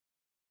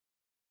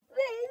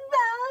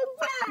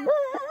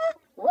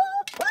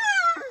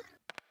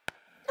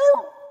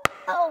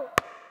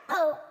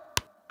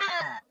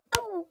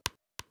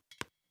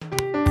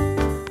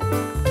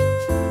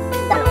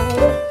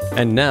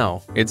And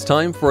now, it's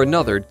time for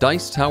another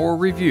Dice Tower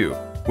review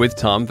with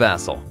Tom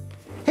Vasel.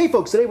 Hey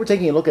folks, today we're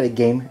taking a look at a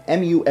game,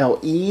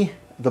 M.U.L.E,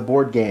 the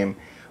board game.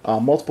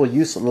 Multiple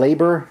use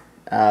labor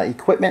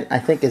equipment, I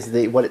think is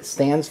what it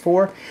stands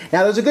for.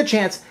 Now there's a good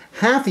chance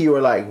half of you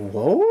are like,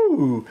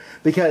 whoa,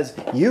 because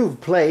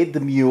you've played the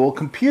M.U.L.E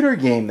computer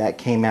game that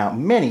came out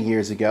many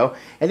years ago,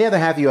 and the other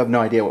half of you have no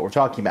idea what we're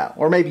talking about.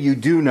 Or maybe you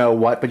do know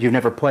what, but you've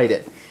never played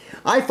it.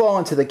 I fall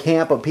into the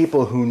camp of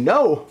people who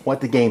know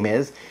what the game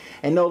is,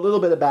 and know a little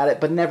bit about it,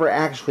 but never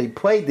actually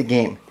played the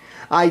game.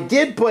 I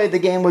did play the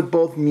game with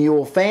both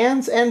M.U.L.E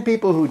fans and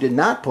people who did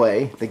not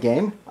play the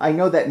game. I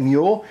know that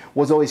M.U.L.E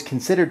was always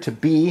considered to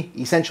be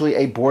essentially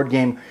a board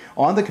game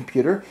on the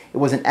computer. It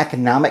was an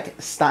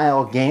economic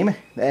style game.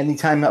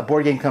 Anytime a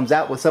board game comes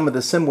out with some of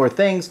the similar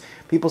things,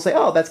 people say,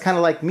 oh, that's kind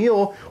of like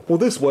M.U.L.E. Well,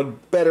 this one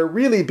better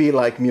really be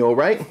like M.U.L.E,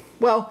 right?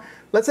 Well,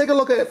 let's take a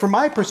look at it from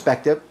my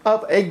perspective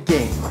of a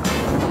game.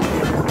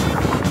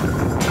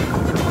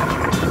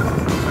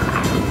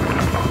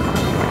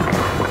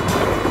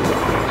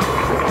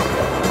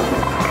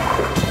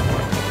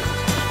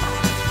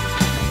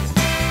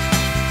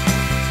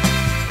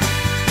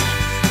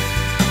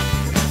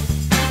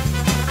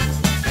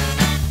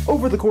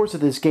 Over the course of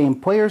this game,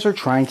 players are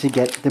trying to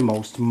get the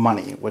most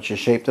money, which is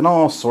shaped in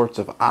all sorts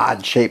of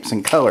odd shapes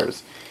and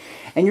colors.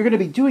 And you're going to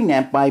be doing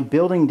that by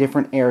building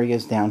different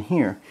areas down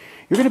here.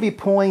 You're going to be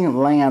pulling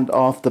land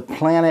off the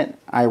planet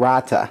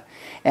Irata.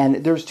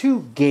 And there's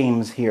two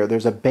games here.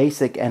 There's a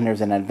basic and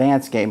there's an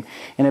advanced game.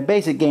 In a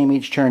basic game,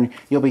 each turn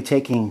you'll be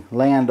taking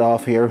land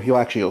off here.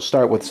 You'll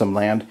start with some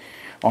land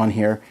on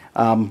here,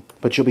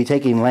 but you'll be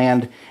taking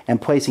land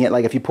and placing it,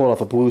 like if you pull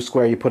off a blue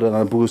square, you put it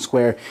on a blue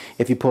square.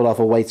 If you pull off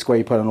a white square,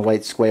 you put it on a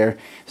white square.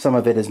 Some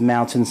of it is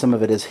mountains, some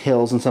of it is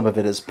hills, and some of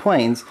it is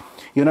plains.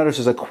 You'll notice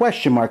there's a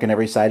question mark on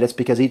every side. It's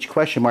because each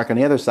question mark on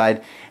the other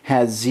side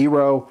has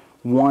 0,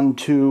 1,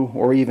 2,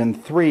 or even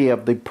 3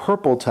 of the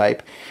purple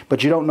type,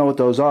 but you don't know what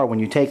those are when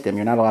you take them.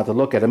 You're not allowed to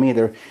look at them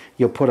either.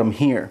 You'll put them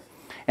here.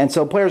 And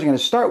so players are going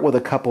to start with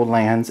a couple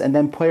lands, and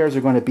then players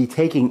are going to be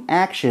taking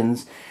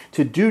actions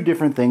to do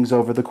different things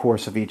over the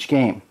course of each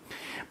game.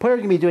 Players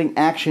are going to be doing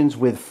actions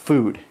with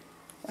food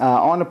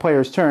on the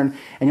player's turn,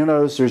 and you'll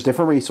notice there's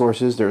different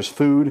resources. There's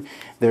food,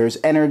 there's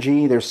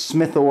energy, there's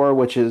smith ore,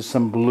 which is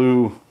some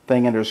blue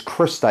thing, and there's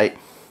crystite,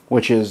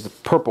 which is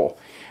purple.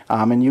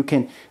 And you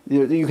can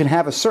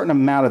have a certain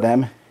amount of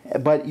them,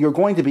 but you're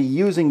going to be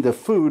using the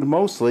food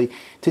mostly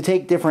to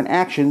take different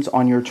actions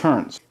on your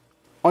turns.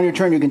 On your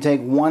turn, you can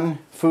take 1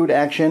 food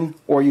action,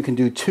 or you can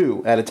do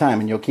 2 at a time,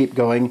 and you'll keep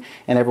going,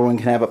 and everyone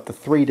can have up to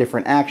 3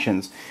 different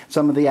actions.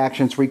 Some of the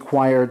actions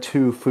require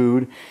 2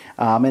 food,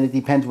 and it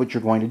depends what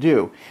you're going to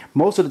do.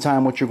 Most of the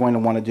time, what you're going to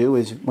want to do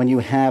is, when you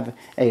have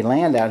a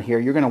land out here,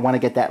 you're going to want to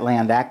get that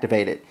land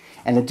activated.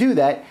 And to do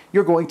that,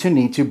 you're going to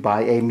need to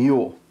buy a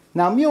mule.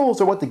 Now,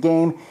 mules are what the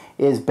game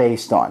is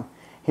based on.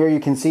 Here you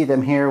can see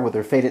them here with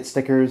their faded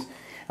stickers.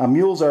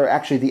 Mules are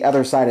actually the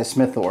other side of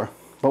smith ore.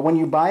 But when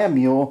you buy a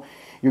mule,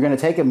 you're going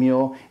to take a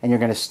mule and you're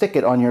going to stick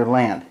it on your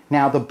land.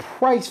 Now, the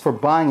price for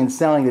buying and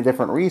selling the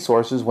different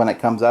resources when it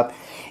comes up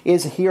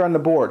is here on the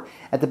board.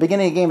 At the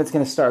beginning of the game, it's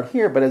going to start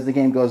here, but as the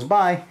game goes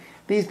by,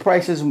 these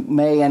prices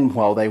may, and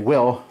well, they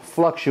will,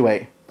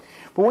 fluctuate.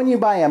 But when you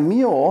buy a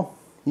mule,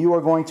 you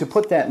are going to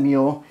put that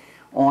mule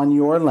on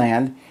your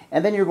land,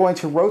 and then you're going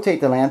to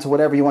rotate the land to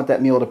whatever you want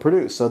that mule to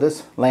produce. So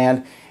this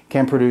land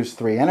can produce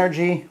 3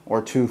 energy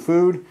or 2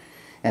 food,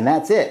 and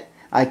that's it.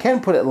 I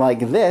can put it like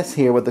this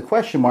here with the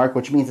question mark,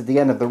 which means at the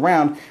end of the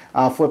round,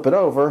 I'll flip it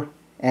over,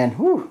 and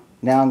whew,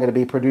 now I'm going to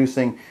be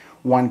producing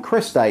 1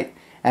 crystite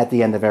at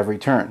the end of every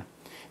turn.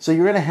 So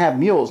you're going to have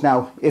mules.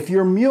 Now, if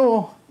your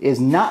mule is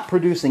not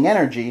producing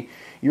energy,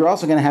 you're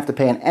also going to have to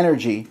pay an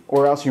energy,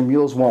 or else your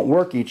mules won't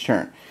work each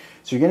turn.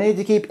 So you're going to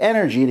need to keep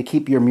energy to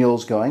keep your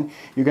mules going.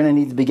 You're going to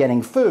need to be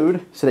getting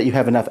food so that you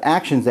have enough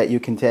actions that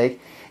you can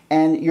take.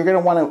 And you're going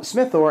to want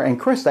smith ore and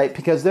crystite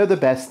because they're the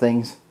best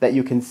things that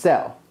you can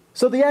sell.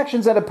 So the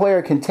actions that a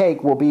player can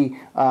take will be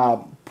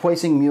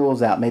placing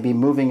mules out, maybe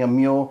moving a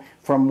mule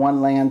from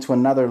one land to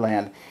another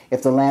land.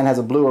 If the land has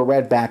a blue or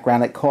red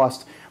background, it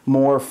costs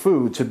more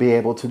food to be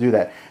able to do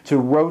that. To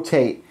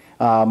rotate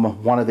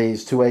one of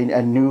these to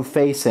a new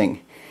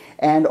facing.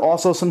 And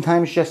also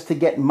sometimes just to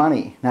get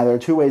money. Now there are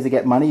 2 ways to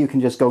get money. You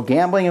can just go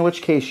gambling, in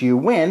which case you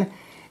win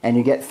and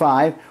you get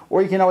 5.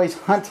 Or you can always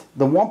hunt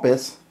the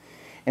wumpus,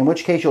 in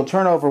which case you'll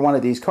turn over one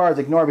of these cards,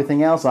 ignore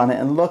everything else on it,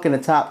 and look in the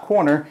top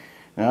corner.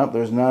 Nope,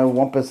 there's no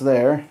wumpus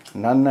there.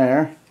 None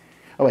there.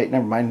 Oh wait,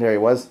 never mind, there he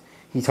was.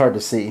 He's hard to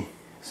see.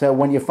 So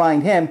when you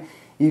find him,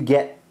 you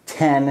get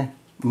 10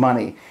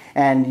 money.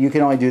 And you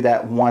can only do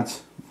that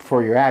once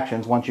for your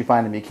actions. Once you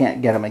find him, you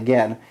can't get him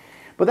again.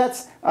 But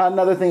that's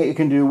another thing that you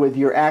can do with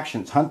your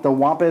actions. Hunt the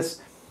wampus,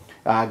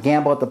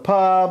 gamble at the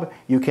pub.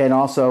 You can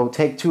also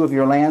take 2 of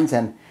your lands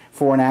and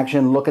for an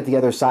action look at the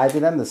other sides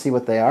of them to see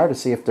what they are, to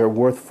see if they're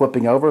worth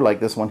flipping over, like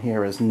this one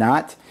here is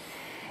not.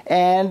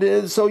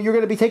 And so you're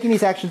going to be taking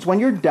these actions. When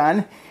you're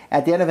done,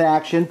 at the end of an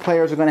action,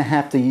 players are going to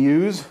have to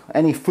use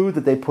any food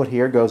that they put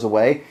here goes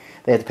away.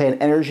 They have to pay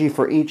an energy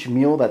for each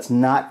mule that's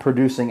not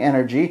producing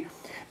energy.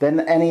 Then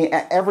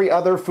every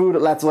other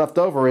food that's left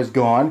over is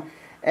gone.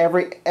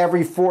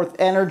 Every fourth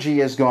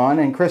energy is gone,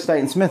 and Christite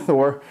and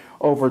Smithor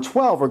over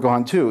 12 are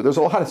gone too. There's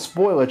a lot of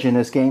spoilage in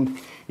this game.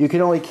 You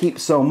can only keep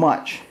so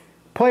much.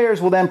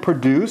 Players will then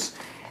produce,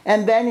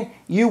 and then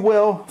you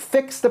will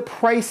fix the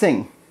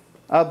pricing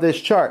of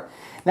this chart.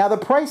 Now the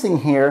pricing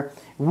here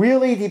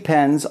really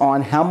depends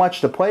on how much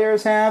the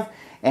players have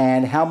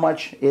and how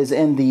much is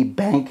in the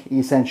bank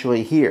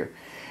essentially here.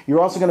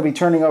 You're also going to be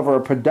turning over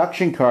a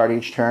production card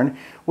each turn,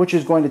 which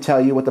is going to tell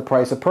you what the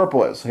price of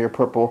purple is. Here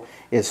purple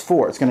is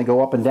 4. It's going to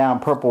go up and down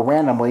purple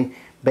randomly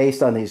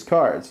based on these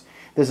cards.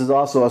 This is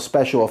also a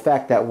special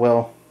effect that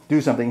will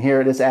do something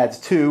here. This adds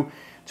 2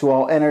 to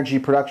all energy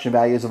production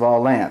values of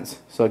all lands.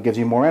 So it gives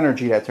you more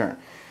energy that turn.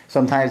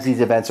 Sometimes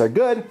these events are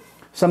good,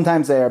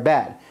 sometimes they are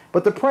bad.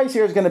 But the price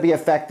here is going to be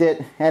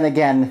affected, and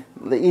again,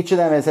 each of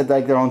them is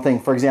like their own thing.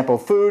 For example,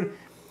 food.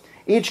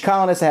 Each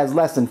colonist that has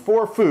less than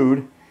 4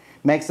 food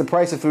makes the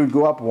price of food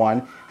go up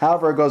 1.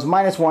 However, it goes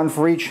 -1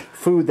 for each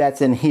food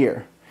that's in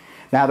here.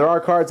 Now, there are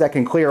cards that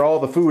can clear all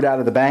the food out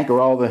of the bank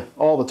or all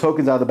the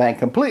tokens out of the bank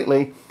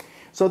completely.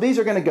 So these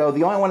are going to go,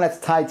 the only one that's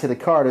tied to the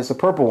card is the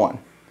purple one.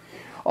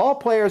 All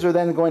players are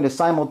then going to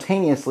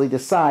simultaneously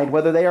decide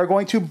whether they are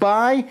going to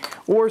buy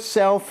or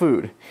sell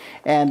food.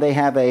 And they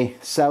have a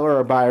seller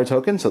or buyer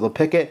token, so they'll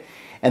pick it,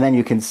 and then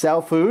you can sell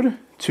food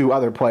to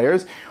other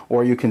players,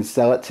 or you can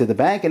sell it to the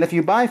bank. And if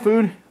you buy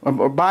food,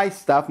 or buy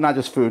stuff, not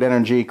just food,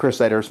 energy,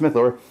 Christite, or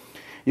Smithor,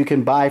 you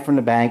can buy from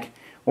the bank,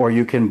 or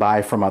you can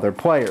buy from other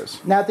players.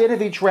 Now, at the end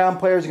of each round,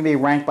 players are going to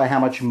be ranked by how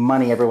much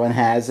money everyone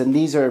has, and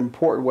these are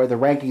important where the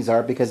rankings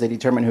are because they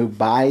determine who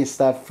buys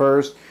stuff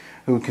first,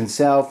 who can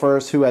sell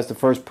first, who has the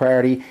first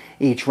priority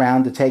each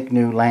round to take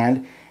new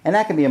land, and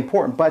that can be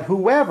important. But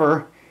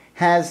whoever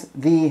has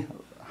the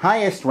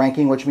highest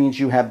ranking, which means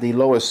you have the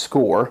lowest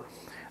score,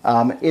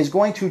 is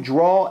going to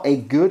draw a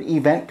good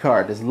event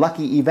card, this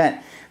lucky event.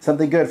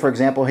 Something good, for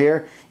example,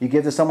 here, you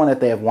give to someone if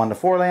they have 1 to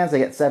 4 lands, they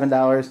get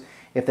 $7.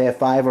 If they have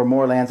 5 or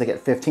more lands, they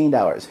get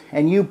 $15.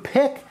 And you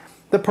pick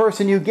the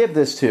person you give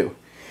this to.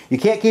 You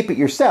can't keep it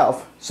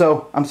yourself,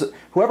 so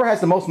whoever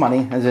has the most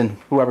money, as in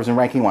whoever's in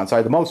ranking 1,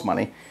 sorry, the most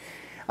money,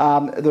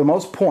 the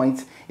most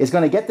points, is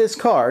going to get this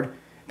card.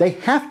 They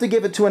have to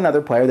give it to another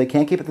player. They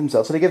can't keep it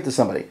themselves, so they give it to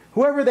somebody.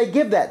 Whoever they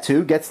give that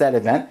to gets that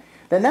event.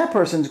 Then that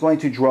person's going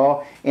to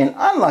draw an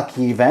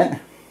unlucky event.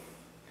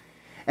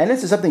 And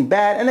this is something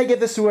bad, and they give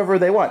this to whoever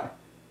they want.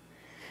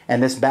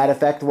 And this bad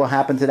effect will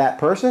happen to that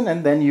person,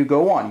 and then you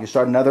go on. You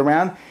start another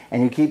round,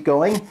 and you keep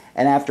going.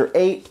 And after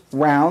 8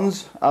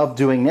 rounds of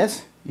doing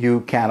this,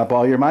 you count up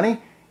all your money,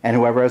 and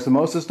whoever has the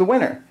most is the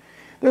winner.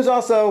 There's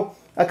also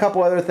a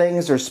couple other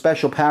things. There's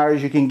special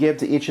powers you can give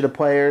to each of the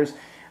players,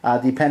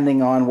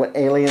 depending on what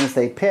aliens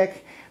they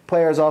pick.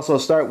 Players also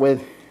start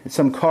with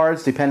some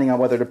cards, depending on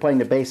whether they're playing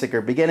the basic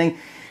or beginning.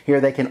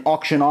 Here they can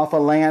auction off a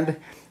land,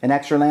 an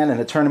extra land in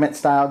a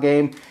tournament-style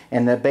game.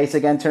 In the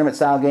basic and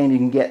tournament-style game, you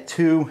can get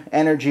 2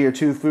 energy or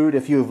 2 food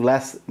if you have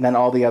less than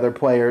all the other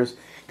players.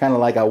 Kind of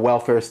like a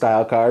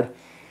welfare-style card,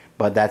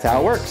 but that's how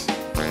it works.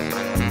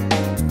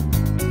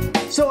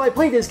 So I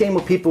played this game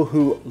with people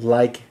who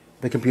like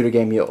the computer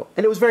game M.U.L.E,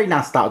 and it was very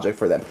nostalgic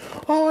for them.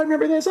 Oh, I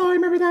remember this, oh, I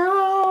remember that,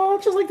 oh,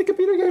 just like the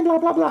computer game, blah,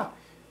 blah, blah.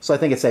 So I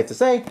think it's safe to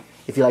say,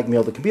 if you like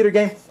M.U.L.E the computer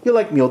game, you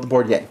like M.U.L.E the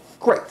board game.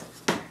 Great.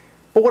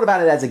 But what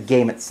about it as a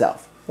game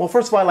itself? Well,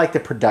 first of all, I like the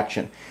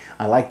production.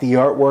 I like the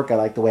artwork, I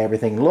like the way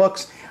everything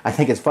looks. I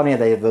think it's funny that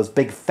they have those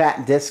big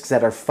fat discs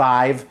that are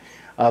 5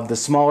 of the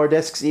smaller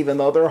discs, even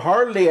though they're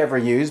hardly ever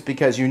used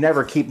because you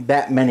never keep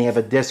that many of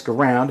a disc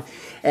around,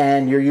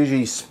 and you're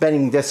usually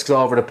spinning discs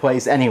all over the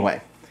place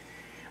anyway.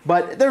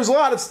 But there's a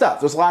lot of stuff.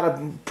 There's a lot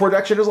of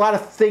production. There's a lot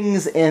of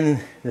things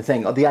in the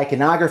thing. The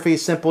iconography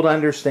is simple to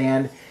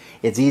understand.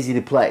 It's easy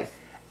to play.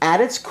 At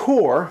its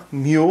core,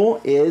 M.U.L.E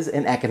is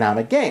an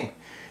economic game.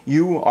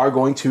 You are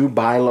going to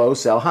buy low,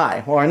 sell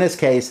high. Or in this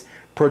case,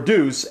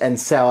 produce and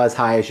sell as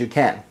high as you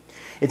can.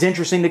 It's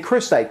interesting, the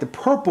Christite, the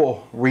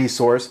purple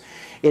resource,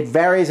 it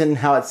varies in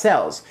how it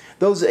sells.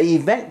 Those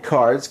event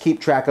cards keep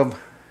track of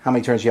how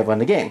many turns you have on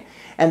the game.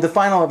 And the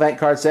final event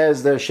card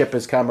says the ship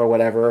has come or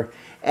whatever.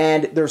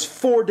 And there's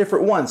 4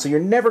 different ones, so you're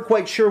never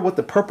quite sure what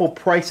the purple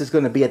price is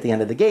going to be at the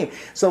end of the game.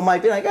 So it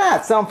might be like,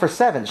 it's selling for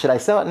 7. Should I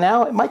sell it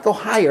now? It might go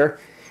higher,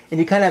 and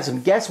you kind of have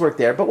some guesswork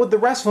there. But with the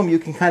rest of them, you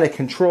can kind of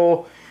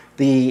control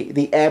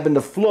the ebb and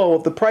the flow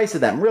of the price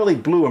of them. Really,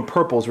 blue and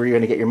purple is where you're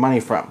going to get your money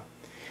from.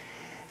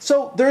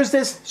 So there's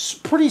this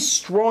pretty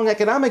strong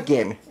economic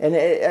game, and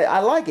I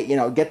like it. You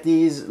know, get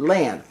these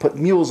land, put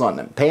mules on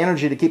them, pay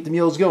energy to keep the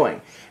mules going,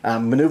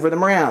 maneuver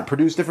them around,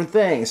 produce different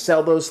things,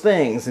 sell those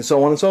things, and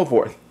so on and so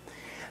forth.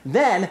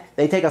 Then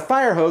they take a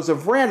fire hose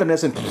of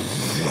randomness and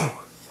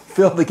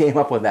fill the game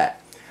up with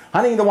that.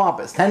 Hunting the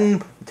Wampus,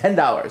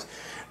 $10.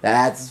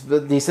 That's a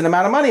decent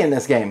amount of money in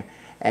this game.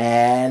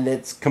 And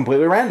it's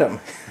completely random.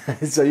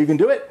 So you can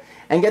do it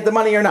and get the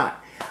money or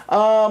not.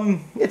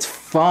 It's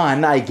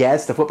fun, I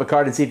guess, to flip a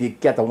card and see if you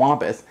get the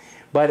Wampus.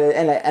 But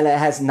and it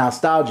has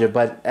nostalgia,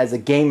 but as a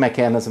game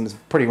mechanism, it's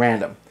pretty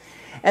random.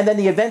 And then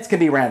the events can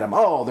be random.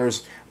 Oh,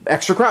 there's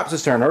extra crops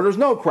this turn, or there's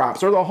no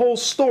crops, or the whole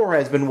store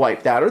has been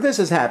wiped out, or this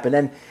has happened.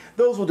 And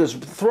those will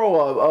just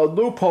throw a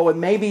loophole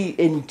and maybe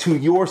into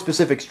your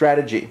specific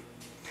strategy.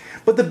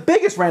 But the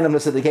biggest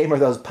randomness of the game are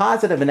those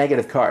positive and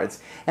negative cards.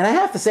 And I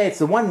have to say, it's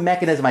the one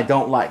mechanism I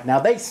don't like. Now,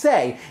 they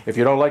say, if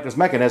you don't like this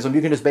mechanism,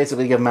 you can just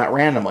basically give them out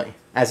randomly,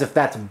 as if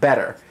that's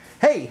better.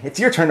 Hey, it's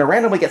your turn to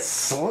randomly get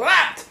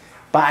slapped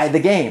by the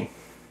game.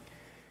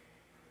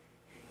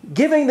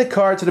 Giving the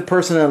card to the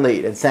person in the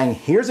lead and saying,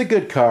 here's a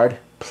good card,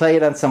 play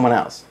it on someone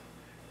else.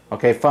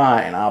 Okay,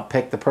 fine, I'll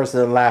pick the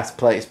person in last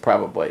place,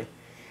 probably.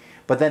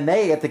 But then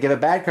they get to give a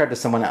bad card to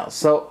someone else.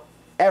 So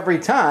every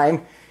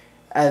time,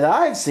 as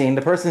I've seen,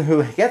 the person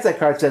who gets that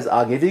card says,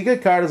 I'll give you a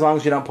good card as long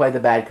as you don't play the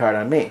bad card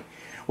on me.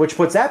 Which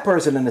puts that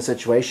person in the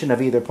situation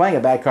of either playing a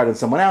bad card on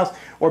someone else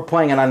or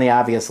playing it on the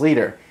obvious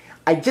leader.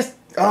 I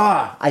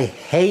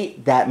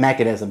hate that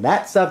mechanism.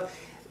 That stuff,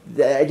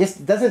 it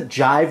just doesn't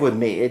jive with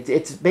me.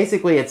 It's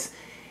basically, it's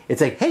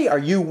like, hey, are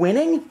you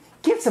winning?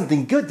 Give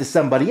something good to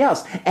somebody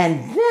else.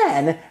 And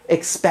then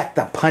expect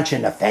a punch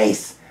in the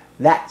face.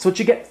 That's what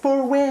you get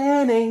for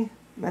winning.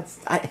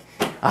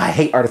 I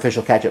hate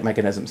artificial catch-up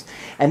mechanisms.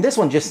 And this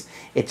one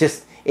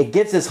it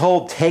gives this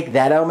whole take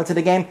that element to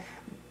the game.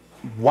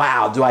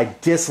 Wow, do I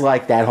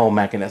dislike that whole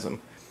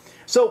mechanism.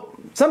 So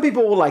some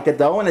people will like it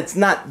though, and it's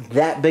not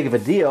that big of a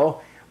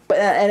deal.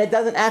 And it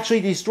doesn't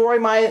actually destroy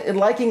my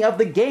liking of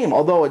the game,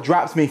 although it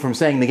drops me from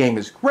saying the game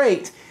is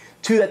great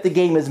to that the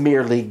game is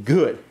merely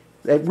good.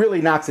 It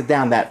really knocks it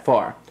down that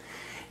far.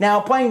 Now,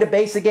 playing the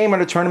basic game or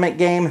the tournament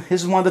game,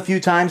 this is one of the few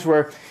times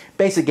where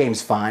basic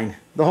game's fine.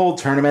 The whole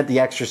tournament, the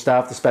extra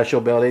stuff, the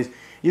special abilities,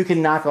 you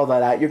can knock all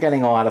that out. You're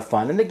getting a lot of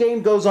fun. And the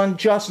game goes on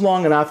just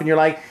long enough, and you're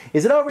like,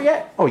 is it over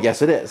yet? Oh,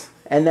 yes, it is.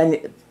 And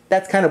then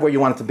that's kind of where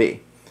you want it to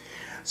be.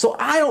 So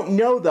I don't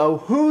know, though,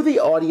 who the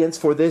audience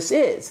for this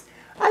is.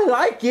 I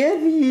like it,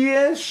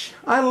 yes.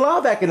 I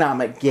love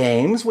economic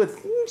games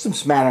with some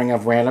smattering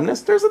of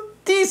randomness. There's a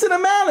decent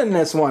amount in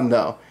this one,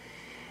 though.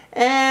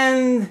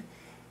 And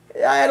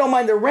I don't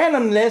mind the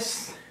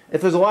randomness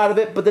if there's a lot of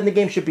it, but then the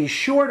game should be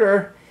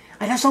shorter.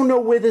 I just don't know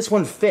where this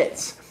one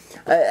fits.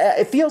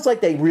 It feels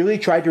like they really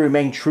tried to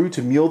remain true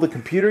to M.U.L.E. the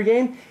computer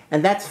game,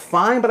 and that's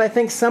fine, but I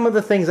think some of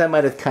the things I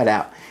might have cut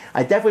out.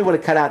 I definitely would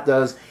have cut out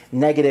those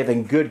negative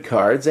and good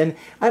cards, and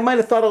I might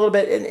have thought a little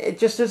bit, and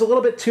there's a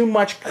little bit too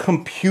much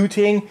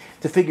computing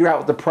to figure out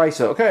what the price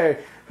is. Okay,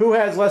 who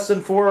has less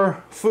than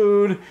 4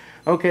 food?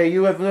 Okay,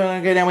 you have,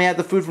 okay, now we have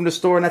the food from the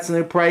store, and that's the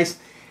new price.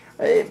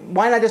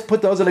 Why not just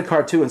put those in a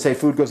card too and say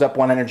food goes up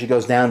 1, energy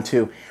goes down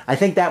 2? I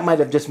think that might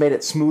have just made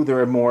it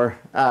smoother and more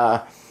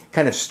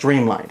kind of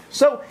streamlined.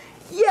 So,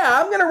 yeah,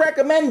 I'm going to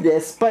recommend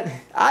this, but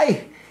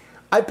I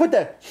put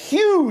the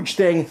huge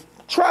thing,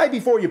 try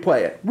before you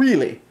play it,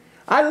 really.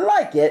 I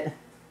like it,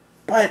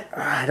 but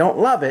I don't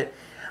love it.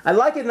 I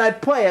like it and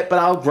I'd play it, but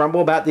I'll grumble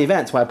about the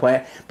events while I play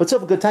it. But still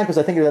have a good time because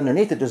I think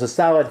underneath it there's a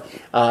solid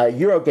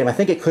Euro game. I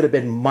think it could have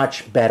been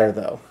much better,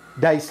 though.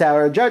 Dice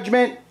Tower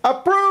Judgment,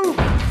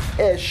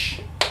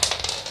 approved-ish.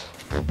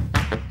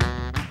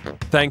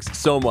 Thanks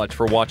so much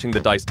for watching the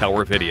Dice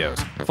Tower videos.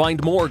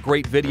 Find more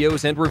great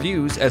videos and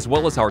reviews as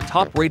well as our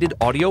top-rated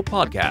audio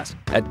podcast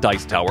at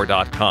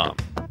Dicetower.com.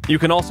 You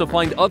can also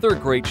find other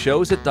great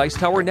shows at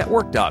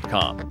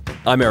Dicetowernetwork.com.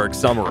 I'm Eric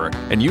Summerer,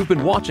 and you've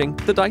been watching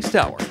The Dice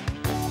Tower.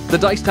 The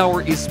Dice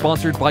Tower is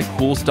sponsored by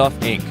Cool Stuff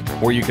Inc.,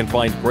 where you can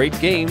find great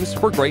games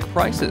for great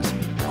prices.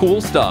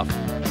 Cool stuff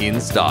in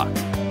stock.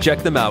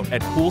 Check them out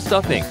at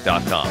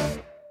CoolStuffInc.com.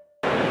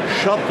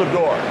 Shut the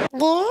door.